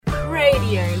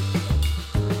Studios.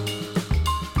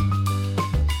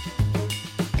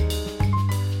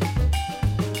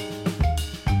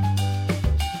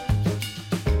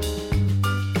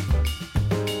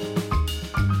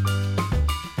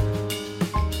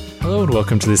 Hello and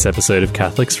welcome to this episode of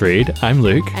Catholics Read. I'm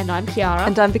Luke. And I'm Kiara.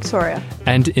 And I'm Victoria.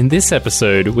 And in this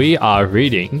episode, we are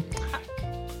reading...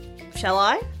 Shall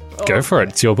I? Go for it.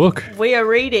 It's your book. We are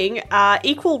reading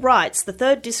Equal Rites, the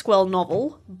third Discworld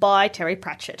novel by Terry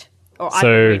Pratchett. Or I've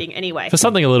been reading anyway. For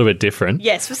something a little bit different.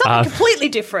 Yes, for something completely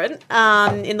different.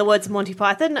 In the words of Monty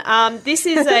Python, this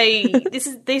is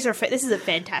a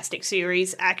fantastic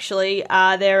series. Actually,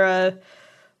 there are,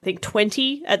 I think,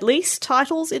 20 at least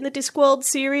titles in the Discworld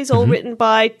series, all written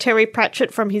by Terry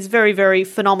Pratchett from his very, very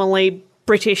phenomenally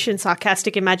British and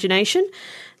sarcastic imagination.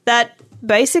 That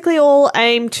basically all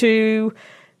aim to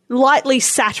lightly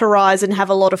satirise and have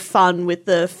a lot of fun with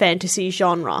the fantasy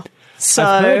genre. So,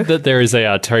 I've heard that there is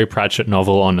a Terry Pratchett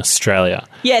novel on Australia.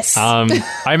 Yes.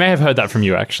 I may have heard that from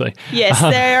you, actually. Yes,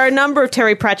 there are a number of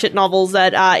Terry Pratchett novels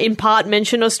that in part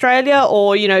mention Australia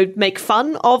or, make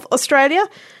fun of Australia.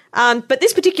 But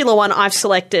this particular one I've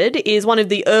selected is one of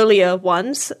the earlier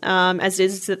ones, as it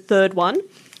is the third one.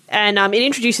 And it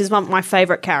introduces my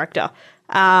favourite character,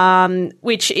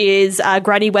 which is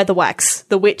Granny Weatherwax,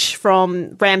 the witch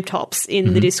from Ramtops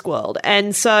in the Discworld.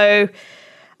 And so...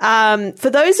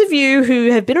 for those of you who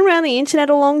have been around the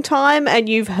internet a long time and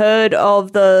you've heard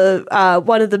of the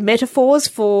one of the metaphors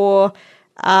for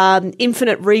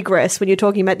infinite regress, when you're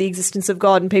talking about the existence of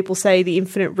God and people say the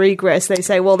infinite regress, they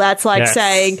say, well, that's like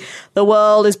saying the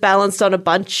world is balanced on a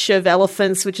bunch of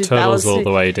elephants, which is turtles balanced all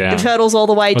the way down. The turtles all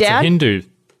the way down. It's a Hindu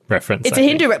reference. It's a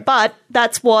Hindu, but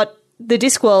that's what the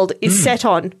Discworld is set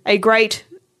on, a great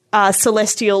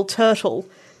celestial turtle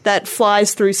that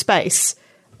flies through space.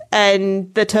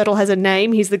 And the turtle has a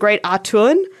name. He's the Great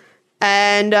Artun,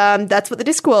 and that's what the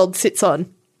Discworld sits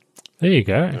on. There you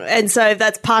go. And so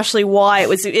that's partially why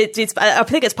I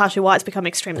think it's partially why it's become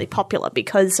extremely popular,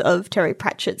 because of Terry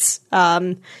Pratchett's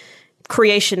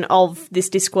creation of this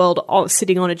Discworld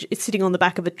sitting on the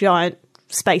back of a giant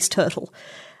space turtle.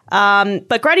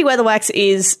 But Granny Weatherwax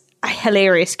is a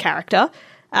hilarious character.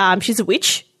 She's a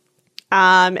witch,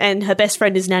 and her best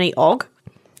friend is Nanny Ogg,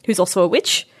 who's also a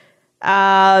witch.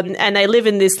 And they live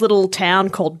in this little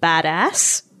town called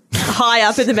Badass, high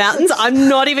up in the mountains. I'm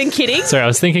not even kidding. Sorry, I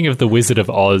was thinking of the Wizard of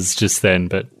Oz just then,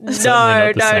 but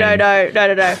no.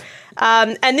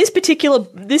 And this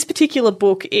particular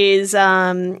book is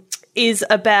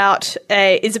about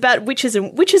witches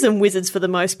and wizards for the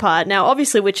most part. Now,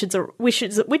 obviously, witches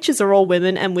are all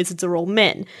women and wizards are all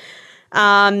men.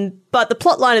 But the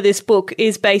plot line of this book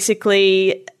is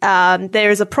basically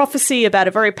there is a prophecy about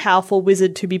a very powerful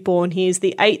wizard to be born. He is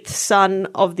the 8th son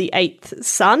of the 8th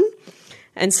son.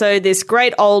 And so this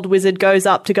great old wizard goes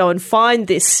up to go and find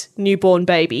this newborn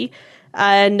baby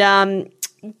and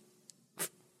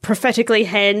prophetically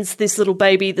hands this little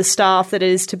baby the staff that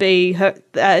is to be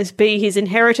his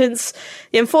inheritance.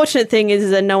 The unfortunate thing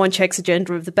is that no one checks the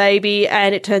gender of the baby,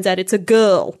 and it turns out it's a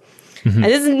girl. And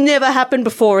this has never happened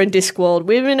before in Discworld.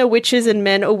 Women are witches and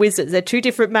men are wizards. They're two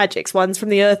different magics. One's from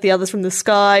the earth, the other's from the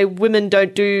sky. Women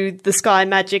don't do the sky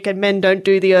magic and men don't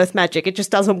do the earth magic. It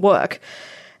just doesn't work.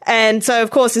 And so,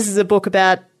 of course, this is a book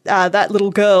about that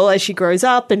little girl as she grows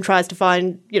up and tries to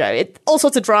find, all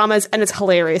sorts of dramas, and it's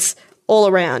hilarious all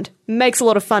around. Makes a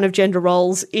lot of fun of gender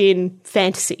roles in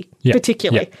fantasy,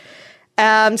 particularly.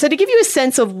 So to give you a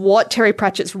sense of what Terry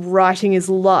Pratchett's writing is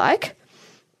like,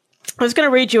 I was going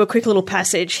to read you a quick little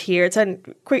passage here. It's a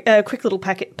quick little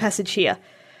passage here.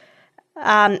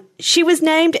 She was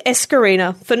named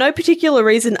Escarina for no particular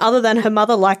reason other than her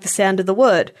mother liked the sound of the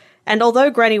word. And although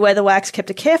Granny Weatherwax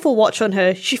kept a careful watch on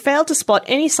her, she failed to spot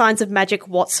any signs of magic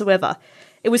whatsoever.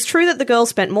 It was true that the girl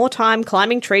spent more time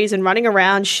climbing trees and running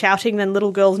around shouting than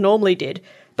little girls normally did.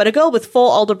 But a girl with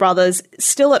 4 older brothers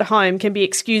still at home can be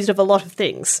excused of a lot of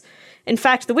things. In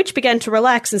fact, the witch began to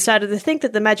relax and started to think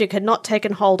that the magic had not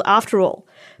taken hold after all.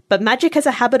 But magic has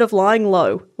a habit of lying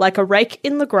low, like a rake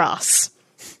in the grass.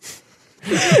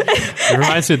 It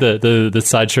reminds me of the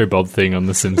Sideshow Bob thing on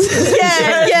The Simpsons.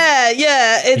 Yeah.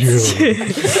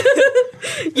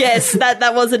 Yes,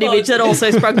 that was an image that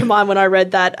also sprung to mind when I read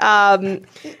that.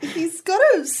 He's got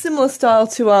a similar style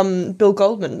to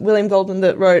William Goldman,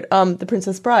 that wrote The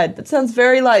Princess Bride. That sounds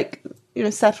very like,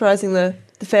 satirising the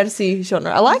fantasy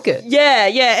genre. I like it.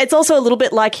 Yeah. It's also a little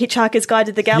bit like Hitchhiker's Guide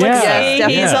to the Galaxy. Yeah,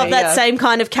 He's of that same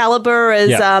kind of caliber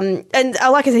as, and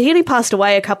like I said, he only passed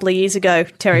away a couple of years ago,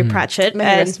 Terry Pratchett. May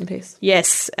he rest in peace.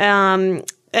 Yes.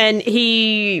 And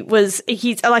he's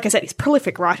like I said, he's a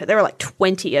prolific writer. There are like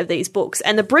 20 of these books.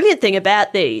 And the brilliant thing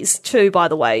about these too, by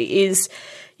the way, is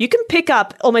you can pick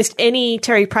up almost any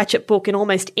Terry Pratchett book in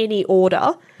almost any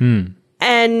order.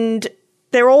 And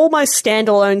they're almost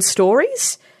standalone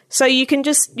stories. So you can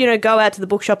just, go out to the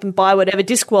bookshop and buy whatever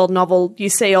Discworld novel you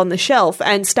see on the shelf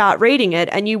and start reading it,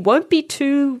 and you won't be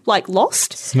too,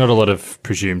 lost. It's not a lot of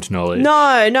presumed knowledge.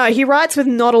 No, he writes with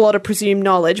not a lot of presumed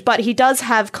knowledge, but he does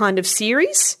have kind of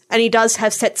series, and he does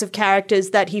have sets of characters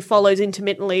that he follows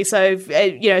intermittently. So,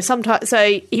 sometimes,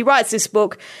 so he writes this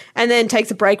book and then takes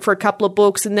a break for a couple of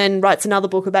books and then writes another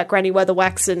book about Granny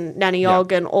Weatherwax and Nanny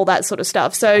Og and all that sort of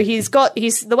stuff. So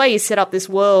the way he's set up this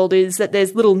world is that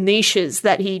there's little niches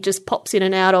that he just pops in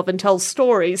and out of and tells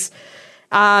stories,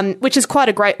 which is quite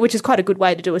a good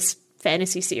way to do a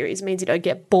fantasy series. It means you don't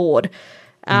get bored.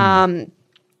 And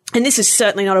this is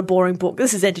certainly not a boring book.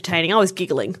 This is entertaining. I was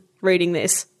giggling reading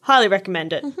this. Highly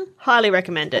recommend it. Highly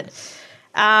recommend it.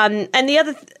 And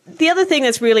the other thing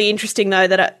that's really interesting though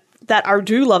that I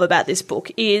do love about this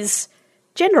book is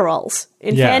gender roles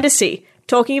in fantasy.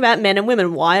 Talking about men and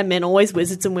women. Why are men always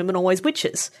wizards and women always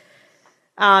witches?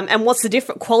 And what's the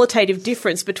qualitative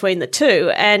difference between the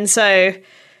two? And so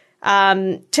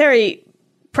Terry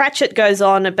Pratchett goes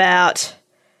on about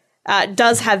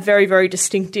does have very, very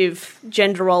distinctive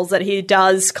gender roles that he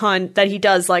does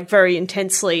like very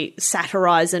intensely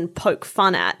satirize and poke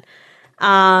fun at.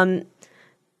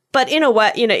 But in a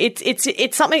way,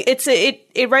 it's something.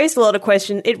 It raised a lot of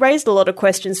questions. It raised a lot of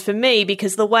questions for me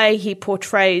because the way he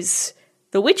portrays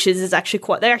the witches is they're actually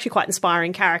quite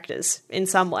inspiring characters in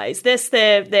some ways.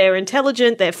 They're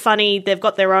intelligent, they're funny, they've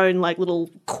got their own little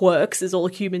quirks, as all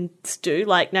humans do.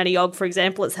 Like Nanny Og, for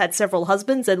example, has had several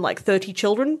husbands and 30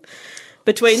 children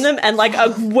between them, and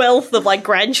a wealth of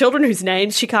grandchildren whose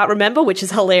names she can't remember, which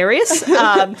is hilarious.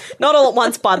 Not all at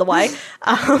once, by the way.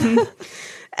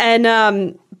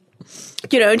 And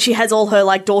she has all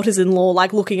her daughters-in-law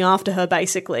looking after her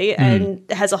basically, and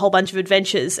has a whole bunch of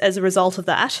adventures as a result of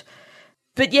that.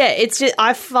 But yeah, it's just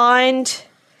I find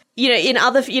in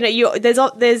other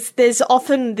there's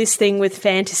often this thing with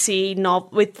fantasy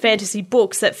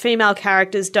books that female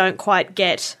characters don't quite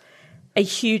get a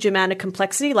huge amount of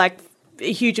complexity, or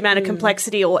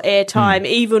airtime,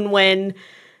 even when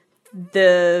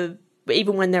they're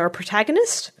a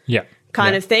protagonist,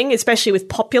 kind of thing, especially with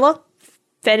popular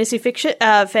fantasy fiction.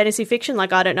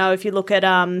 I don't know if you look at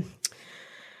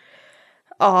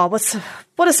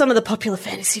what are some of the popular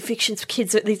fantasy fictions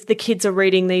the kids are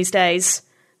reading these days?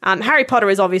 Harry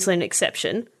Potter is obviously an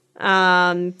exception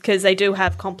because they do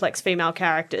have complex female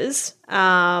characters.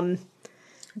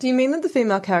 Do you mean that the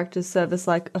female characters serve as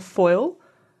a foil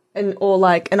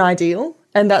or an ideal,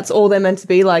 and that's all they're meant to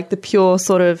be, the pure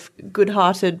sort of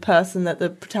good-hearted person that the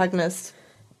protagonist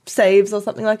saves or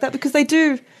something like that? Because they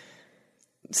do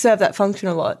serve that function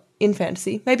a lot in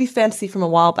fantasy. Maybe fantasy from a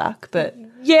while back, but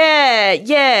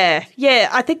yeah.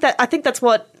 I think that's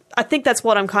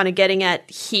what I'm kind of getting at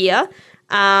here.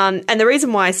 And the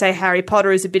reason why I say Harry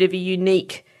Potter is a bit of a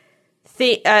unique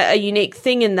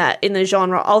thing in the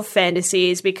genre of fantasy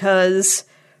is because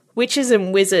witches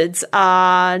and wizards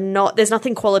are not. There's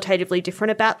nothing qualitatively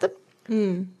different about them.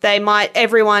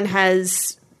 Everyone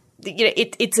has.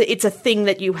 It's a thing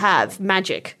that you have,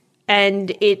 magic, and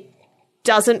it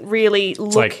doesn't really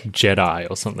look like Jedi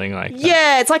or something like that.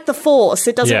 Yeah, it's like the Force.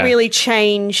 It doesn't really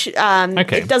change.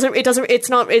 Okay. It doesn't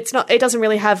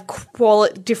really have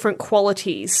different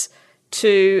qualities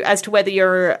as to whether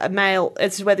you're male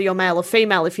or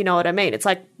female, if you know what I mean. It's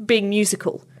like being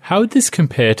musical. How would this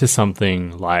compare to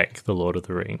something like The Lord of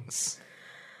the Rings?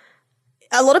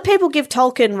 A lot of people give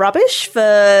Tolkien rubbish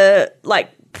for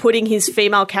putting his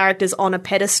female characters on a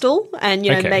pedestal and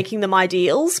making them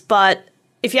ideals, but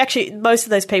if you actually, most of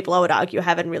those people, I would argue,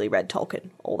 haven't really read Tolkien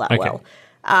all that well.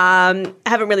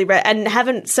 Haven't really read,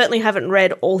 and certainly haven't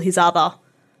read all his other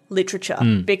literature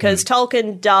because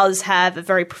Tolkien does have a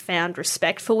very profound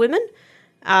respect for women.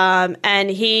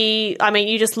 And you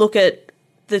just look at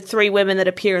the three women that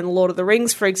appear in The Lord of the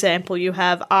Rings, for example. You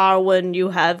have Arwen, you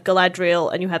have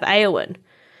Galadriel, and you have Éowyn.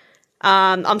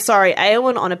 I'm sorry,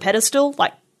 Éowyn on a pedestal?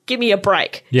 Give me a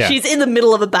break. Yeah. She's in the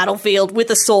middle of a battlefield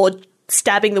with a sword,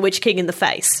 stabbing the Witch King in the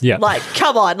face. Yeah.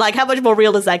 Come on. How much more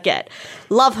real does that get?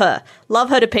 Love her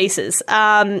to pieces.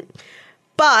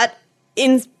 But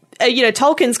in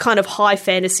Tolkien's kind of high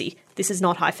fantasy. This is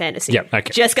not high fantasy. Yeah,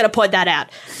 okay. Just going to point that out.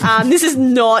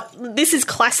 This is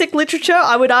classic literature,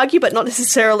 I would argue, but not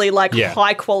necessarily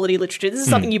high quality literature. This is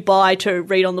something you buy to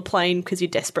read on the plane because you're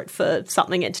desperate for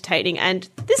something entertaining. And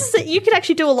you can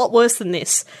actually do a lot worse than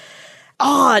this.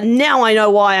 Oh, now I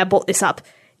know why I brought this up.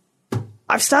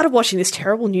 I've started watching this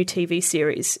terrible new TV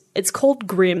series. It's called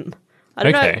Grimm. I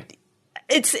don't know.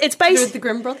 It's based With the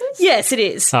Grimm brothers? Yes, it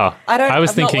is. Oh, I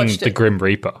was I've not thinking watched the it. Grim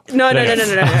Reaper. No.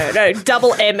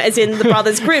 Double M as in the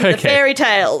Brothers Grimm, the fairy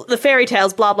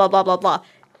tales, blah, blah, blah, blah, blah.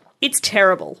 It's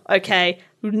terrible, okay?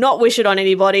 Not wish it on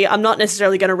anybody. I'm not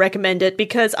necessarily going to recommend it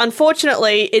because,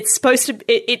 unfortunately, it's supposed to.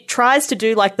 It tries to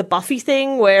do like the Buffy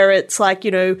thing, where it's like,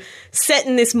 you know, set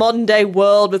in this modern day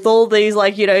world with all these,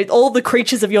 like, you know, all the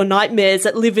creatures of your nightmares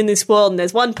that live in this world, and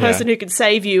there's one person who can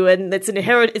save you, and it's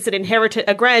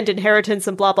a grand inheritance,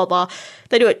 and blah blah blah.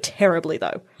 They do it terribly,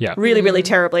 though. Yeah, really, really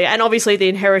terribly. And obviously, the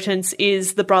inheritance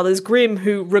is the Brothers Grimm,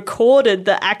 who recorded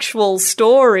the actual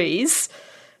stories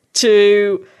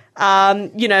to. So I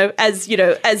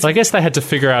guess they had to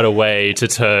figure out a way to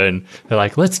turn. They're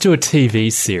like, let's do a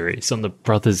TV series on the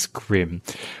Brothers Grimm.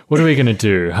 What are we going to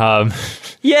do?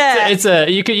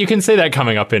 You can see that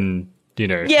coming up in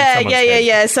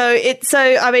Yeah. So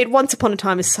I mean, Once Upon a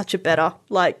Time is such a better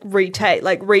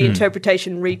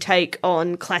reinterpretation, retake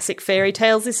on classic fairy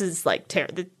tales. This is like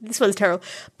this one's terrible.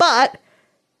 But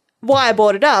why I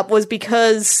brought it up was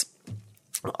because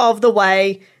of the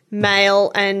way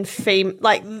male and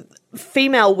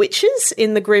female witches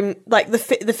in the Grimm, like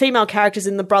the female characters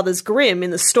in the Brothers Grimm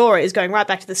in the stories, going right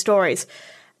back to the stories,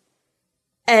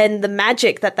 and the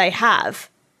magic that they have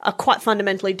are quite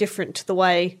fundamentally different to the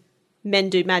way men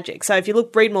do magic. So if you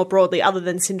read more broadly, other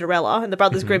than Cinderella, and the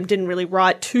Brothers Grimm didn't really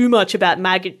write too much about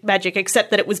magic,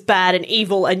 except that it was bad and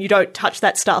evil and you don't touch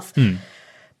that stuff.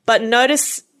 But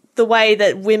notice the way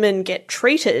that women get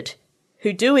treated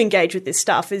who do engage with this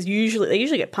stuff is they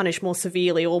usually get punished more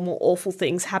severely, or more awful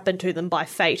things happen to them by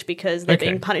fate because they're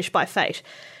being punished by fate.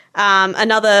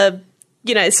 So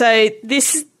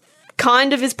this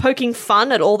kind of is poking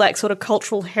fun at all that sort of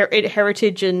cultural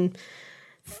heritage and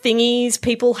thingies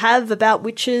people have about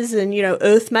witches and, you know,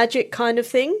 earth magic kind of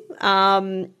thing,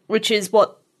 which is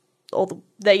what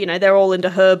they're all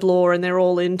into herb lore, and they're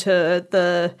all into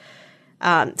the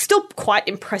still quite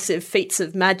impressive feats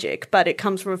of magic, but it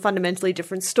comes from a fundamentally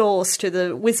different source to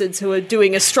the wizards who are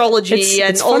doing astrology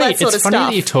and all that sort of stuff. It's funny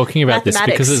that you're talking about this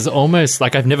because it's almost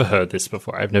like I've never heard this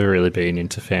before. I've never really been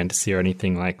into fantasy or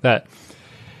anything like that.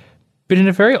 But in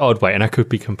a very odd way, and I could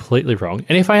be completely wrong.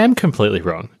 And if I am completely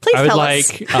wrong, please I would tell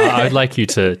us. I would like you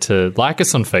to like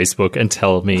us on Facebook and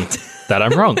tell me that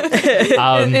I'm wrong.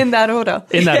 In that order.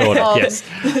 In that order, yes.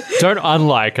 Don't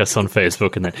unlike us on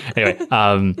Facebook and then anyway.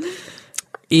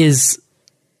 Is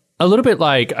a little bit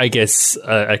like, I guess,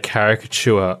 a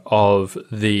caricature of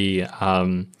the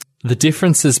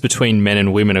differences between men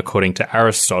and women according to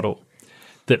Aristotle.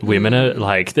 That women are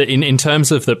like, in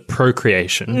terms of the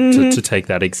procreation, to take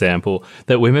that example,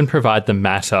 that women provide the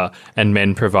matter and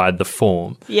men provide the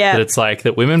form. Yeah. That it's like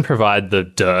that women provide the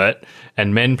dirt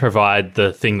and men provide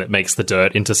the thing that makes the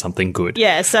dirt into something good.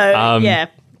 Yeah, so,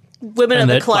 women are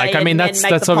the clay, and men that's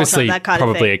make the obviously potter, that kind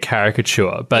probably of a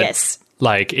caricature, but yes.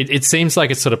 Like it seems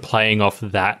like it's sort of playing off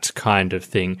that kind of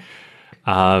thing,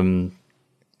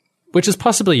 which is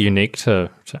possibly unique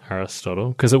to Aristotle,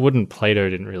 because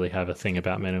Plato didn't really have a thing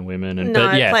about men and women.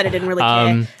 Plato didn't really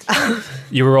care.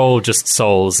 You were all just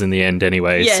souls in the end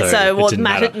anyway. Yeah, so what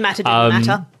matter didn't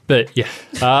matter. But yeah.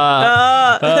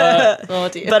 Oh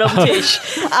dear. But tish.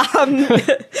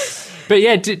 But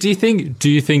yeah, do you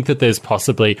think that there's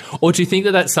possibly, or do you think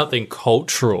that that's something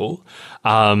cultural?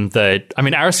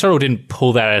 Aristotle didn't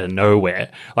pull that out of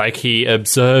nowhere. Like, he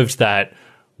observed that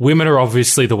women are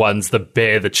obviously the ones that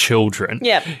bear the children.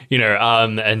 Yep.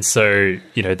 And so,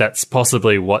 that's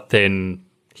possibly what then.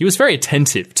 He was very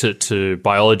attentive to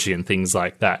biology and things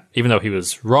like that. Even though he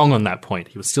was wrong on that point,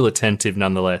 he was still attentive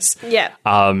nonetheless. Yeah.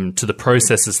 To the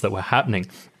processes that were happening.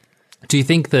 Do you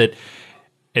think that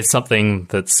it's something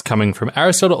that's coming from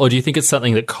Aristotle, or do you think it's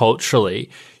something that culturally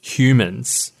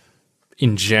humans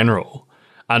in general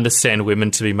understand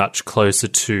women to be much closer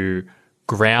to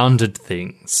grounded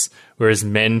things, whereas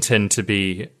men tend to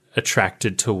be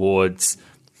attracted towards...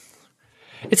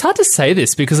 It's hard to say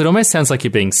this because it almost sounds like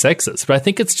you're being sexist, but I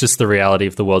think it's just the reality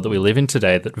of the world that we live in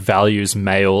today that values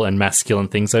male and masculine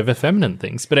things over feminine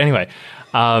things. But anyway,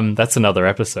 that's another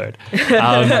episode.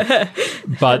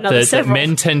 But that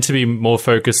men tend to be more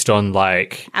focused on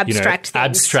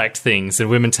abstract things, and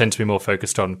women tend to be more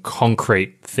focused on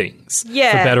concrete things.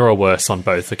 Yeah. For better or worse on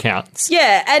both accounts.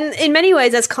 Yeah, and in many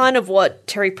ways that's kind of what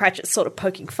Terry Pratchett's sort of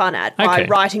poking fun at by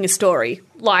writing a story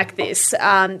like this.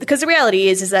 Because the reality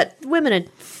is that women are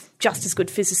just as good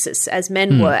physicists as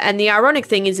men were. And the ironic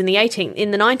thing is in the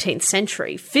 19th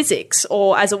century, physics,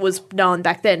 or as it was known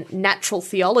back then, natural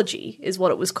theology is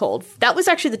what it was called. That was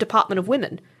actually the department of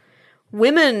women.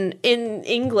 women in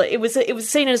England, it was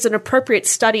seen as an appropriate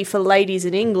study for ladies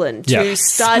in England to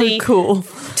study So cool.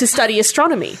 to study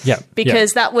astronomy. Yeah.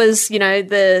 Because that was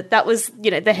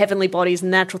the heavenly bodies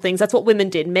and natural things. That's what women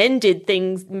did. Men did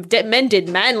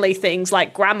manly things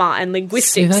like grammar and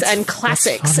linguistics and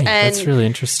classics. That's funny. And that's really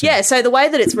interesting. yeah, so the way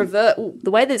that it's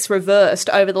reversed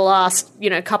over the last,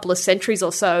 couple of centuries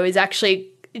or so is actually,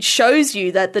 it shows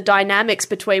you that the dynamics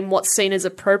between what's seen as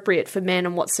appropriate for men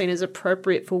and what's seen as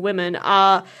appropriate for women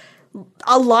are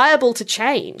liable to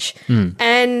change.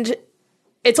 And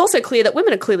it's also clear that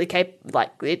women are clearly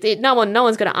no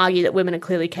one's going to argue that women are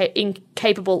clearly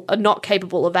not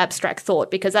capable of abstract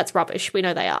thought, because that's rubbish. We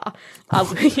know they are.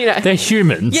 They're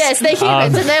humans. Yes, they're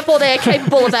humans, and therefore they're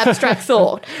capable of abstract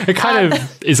thought. It kind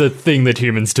of is a thing that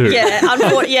humans do.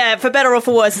 Yeah, for better or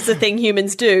for worse, it's a thing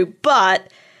humans do.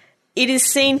 But it is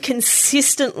seen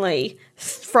consistently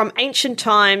from ancient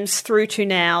times through to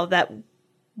now that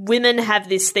women have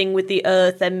this thing with the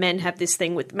earth and men have this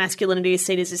thing with masculinity is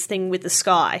seen as this thing with the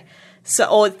sky.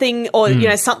 Something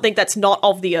that's not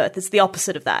of the earth. It's the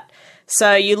opposite of that.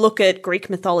 So you look at Greek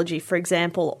mythology, for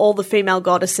example, all the female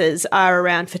goddesses are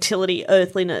around fertility,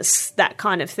 earthliness, that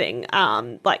kind of thing.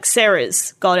 Like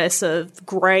Ceres, goddess of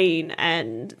grain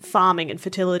and farming and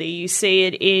fertility. You see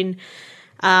it in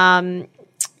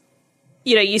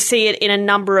you see it in a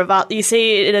number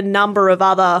of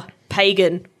other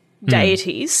pagan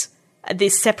deities.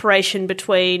 This separation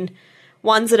between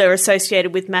ones that are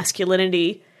associated with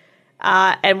masculinity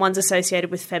and ones associated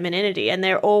with femininity, and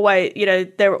they're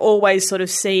always sort of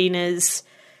seen as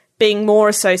being more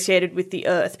associated with the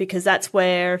earth, because that's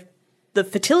where the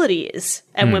fertility is,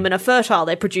 and women are fertile,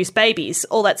 they produce babies,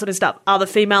 all that sort of stuff. Other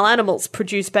female animals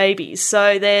produce babies,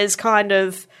 so there's kind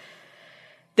of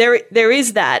there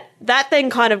is that then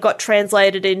kind of got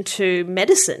translated into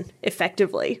medicine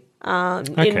effectively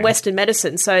in Western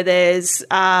medicine. So there's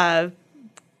I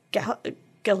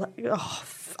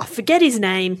forget his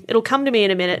name. It'll come to me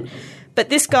in a minute. But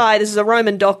this is a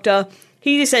Roman doctor.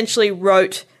 He essentially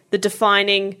wrote the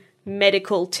defining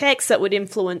medical text that would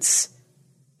influence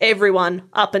everyone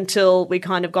up until we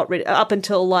kind of up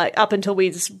until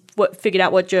we figured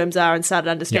out what germs are and started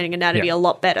understanding anatomy a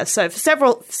lot better. So for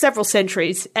several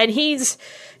centuries,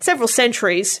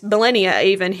 millennia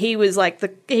even, he was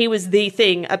the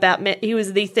thing about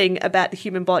the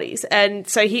human bodies, and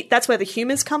so that's where the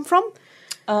humors come from.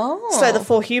 Oh, so the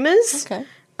four humors, okay,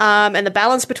 and the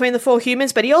balance between the four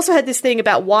humors. But he also had this thing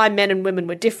about why men and women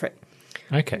were different.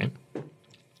 Okay.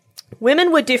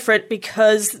 Women were different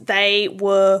because they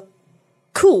were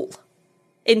cool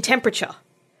in temperature,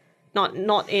 not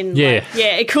in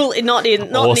cool, not in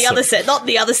the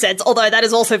other sense. Although that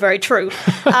is also very true.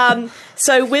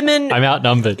 So women, I'm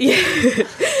outnumbered. Yeah.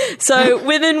 So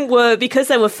women were, because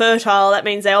they were fertile, that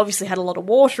means they obviously had a lot of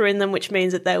water in them, which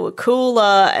means that they were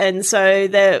cooler, and so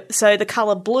the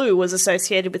color blue was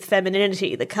associated with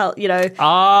femininity. The color,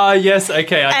 Ah, yes,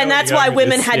 okay. And that's why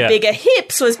women had bigger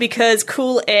hips, was because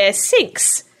cool air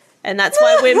sinks. And that's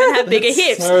why women have bigger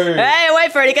hips. Hey,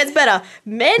 wait for it, it gets better.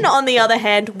 Men, on the other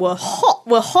hand, were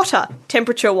hotter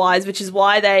temperature-wise, which is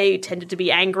why they tended to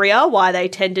be angrier, why they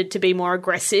tended to be more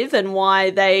aggressive, and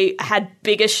why they had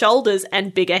bigger shoulders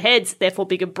and bigger heads, therefore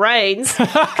bigger brains.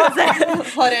 Hot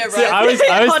air, right? See,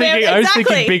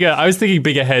 I was thinking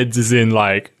bigger heads as in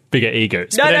like bigger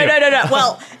egos. No.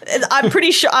 Well, I'm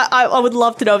pretty sure I would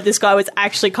love to know if this guy was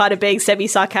actually kind of being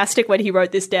semi-sarcastic when he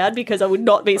wrote this down, because I would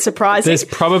not be surprised. There's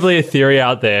probably a theory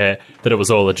out there that it was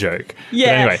all a joke.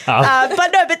 Yeah.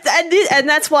 But anyway, and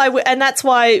that's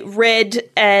why red,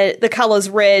 the colors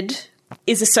red,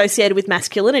 is associated with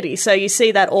masculinity. So you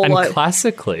see that all over.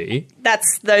 Classically,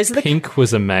 pink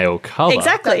was a male color.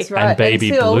 Exactly. That's right. And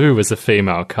baby blue was a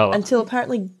female color. Until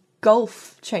apparently golf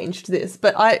changed this,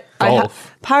 but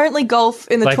Golf. Golf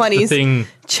in the 20s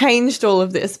changed all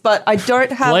of this, but I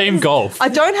don't have blame golf. I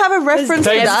don't have a reference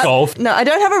for that. Golf. No, I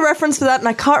don't have a reference for that, and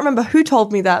I can't remember who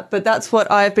told me that, but that's what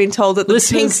I've been told, that the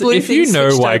Listeners, pink blue if thing you know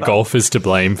switched why over. golf is to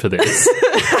blame for this,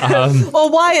 or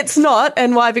why it's not,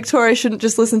 and why Victoria shouldn't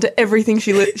just listen to everything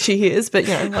she hears, but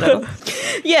whatever.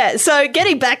 Yeah, so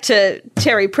getting back to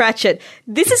Terry Pratchett,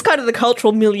 this is kind of the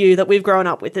cultural milieu that we've grown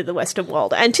up with in the Western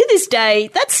world. And to this day,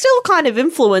 that still kind of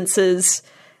influences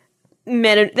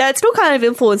men. That still kind of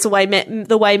influences the way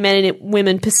men and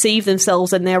women perceive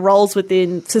themselves and their roles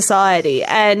within society.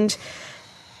 And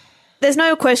there's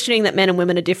no questioning that men and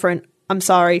women are different. I'm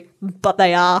sorry, but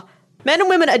they are. Men and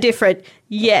women are different,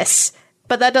 yes,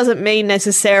 but that doesn't mean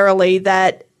necessarily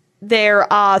that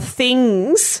there are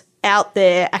things out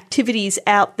there, activities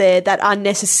out there that are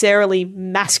necessarily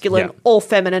masculine or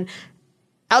feminine.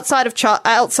 outside of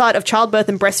childbirth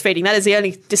and breastfeeding. That is the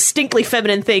only distinctly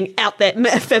feminine thing out there.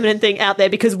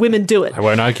 Because women do it. I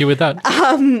won't argue with that.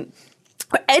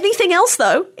 Anything else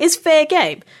though is fair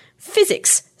game.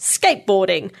 Physics,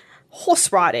 skateboarding,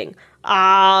 horse riding,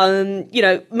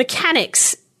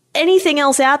 mechanics. Anything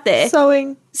else out there?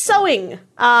 Sewing,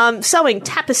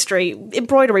 tapestry,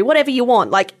 embroidery, whatever you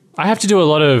want. Like, I have to do a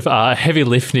lot of heavy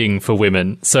lifting for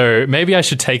women, so maybe I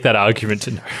should take that argument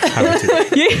to know how to do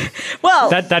that. yeah, well,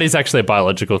 that is actually a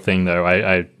biological thing, though.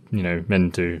 I men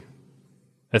do.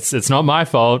 It's not my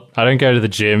fault. I don't go to the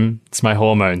gym. It's my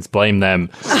hormones. Blame them.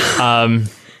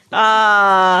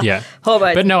 Yeah,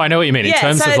 hormones. But no, I know what you mean in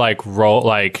terms so, of like role,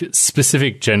 like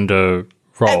specific gender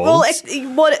roles.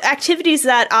 What activities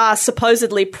that are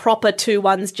supposedly proper to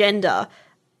one's gender.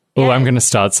 Oh, I'm going to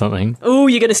start something. Oh,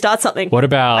 you're going to start something. What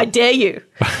about? I dare you.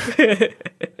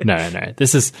 No.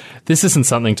 This isn't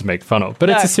something to make fun of, but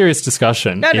it's a serious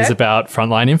discussion. It's about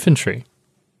frontline infantry.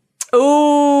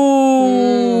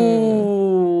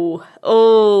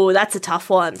 Oh, that's a tough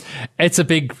one. It's a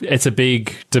big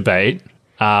debate.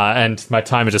 And my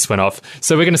timer just went off,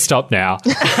 so we're going to stop now.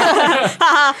 No.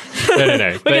 We're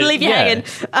going to leave you hanging.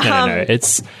 No.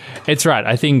 It's right.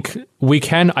 I think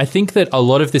that a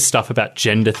lot of this stuff about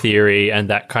gender theory and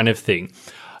that kind of thing,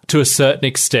 to a certain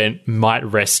extent, might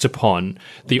rest upon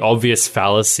the obvious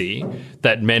fallacy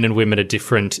that men and women are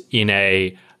different in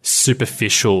a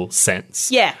superficial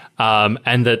sense. Yeah.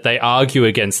 And that they argue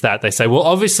against that. They say, well,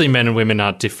 obviously men and women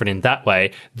are different in that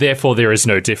way, therefore there is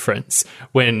no difference,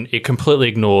 when it completely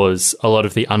ignores a lot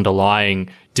of the underlying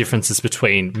differences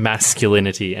between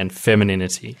masculinity and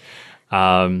femininity.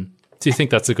 Do you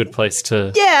think that's a good place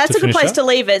to Yeah, it's a good place up? to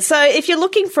leave it. So if you're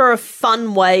looking for a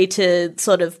fun way to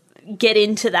sort of get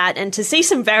into that and to see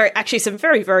some very,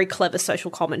 very clever social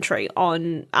commentary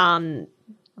on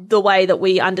the way that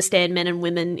we understand men and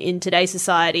women in today's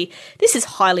society, this is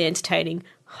highly entertaining,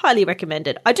 highly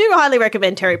recommended. I do highly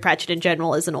recommend Terry Pratchett in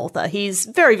general as an author. He's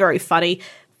very, very funny,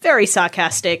 very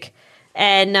sarcastic,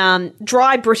 and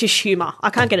dry British humour. I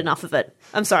can't get enough of it.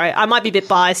 I'm sorry, I might be a bit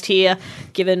biased here,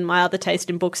 given my other taste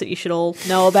in books that you should all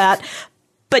know about.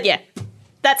 But yeah,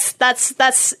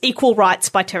 that's Equal Rites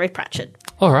by Terry Pratchett.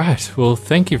 All right. Well,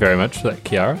 thank you very much for that,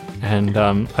 Kiara. And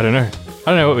I don't know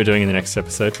what we're doing in the next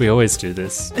episode. We always do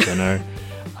this. I don't know.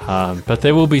 But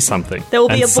there will be something. There will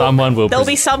be a book. Someone will. There'll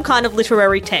be some kind of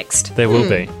literary text. There will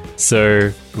be.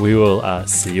 So we will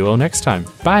see you all next time.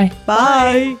 Bye.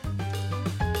 Bye.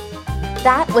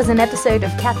 That was an episode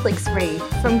of Catholics Read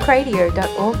from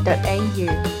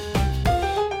cradio.org.au.